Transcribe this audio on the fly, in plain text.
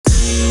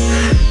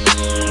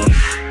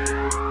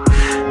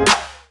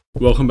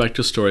Welcome back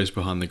to Stories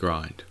Behind the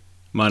Grind.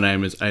 My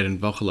name is Aidan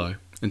Vocalo,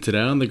 and today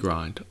on The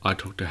Grind, I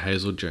talk to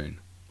Hazel June,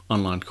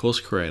 online course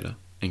creator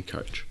and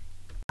coach.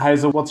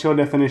 Hazel, what's your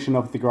definition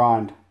of the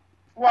grind?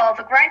 Well,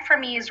 the grind for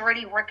me is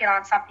really working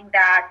on something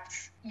that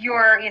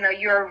you're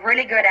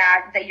really good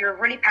at, that you're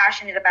really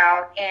passionate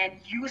about, and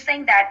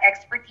using that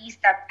expertise,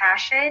 that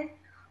passion,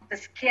 the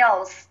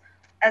skills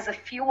as a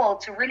fuel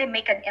to really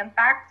make an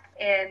impact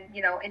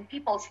in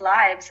people's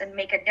lives and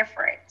make a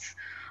difference.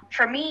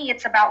 For me,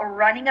 it's about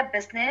running a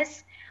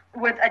business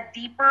with a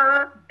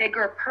deeper,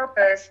 bigger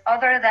purpose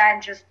other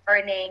than just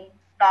earning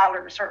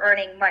dollars or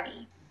earning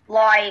money.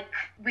 Like,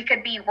 we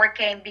could be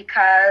working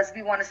because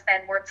we want to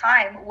spend more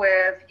time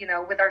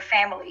with our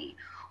family,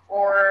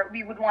 or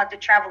we would want to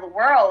travel the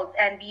world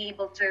and be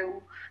able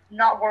to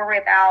not worry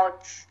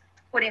about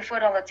putting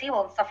food on the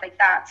table and stuff like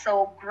that.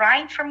 So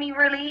grind for me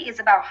really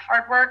is about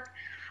hard work,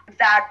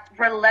 that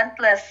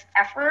relentless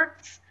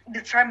efforts,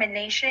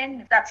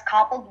 determination that's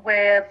coupled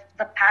with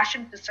the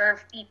passion to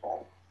serve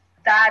people.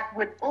 That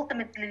would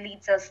ultimately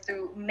lead us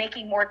to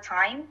making more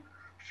time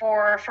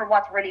for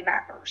what really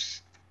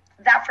matters.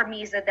 That for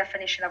me is the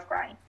definition of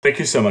grind. Thank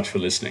you so much for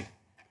listening.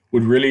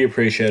 Would really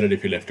appreciate it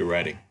if you left a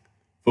rating.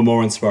 For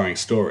more inspiring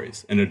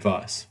stories and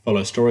advice,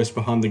 follow Stories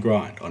Behind the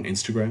Grind on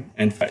Instagram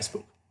and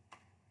Facebook.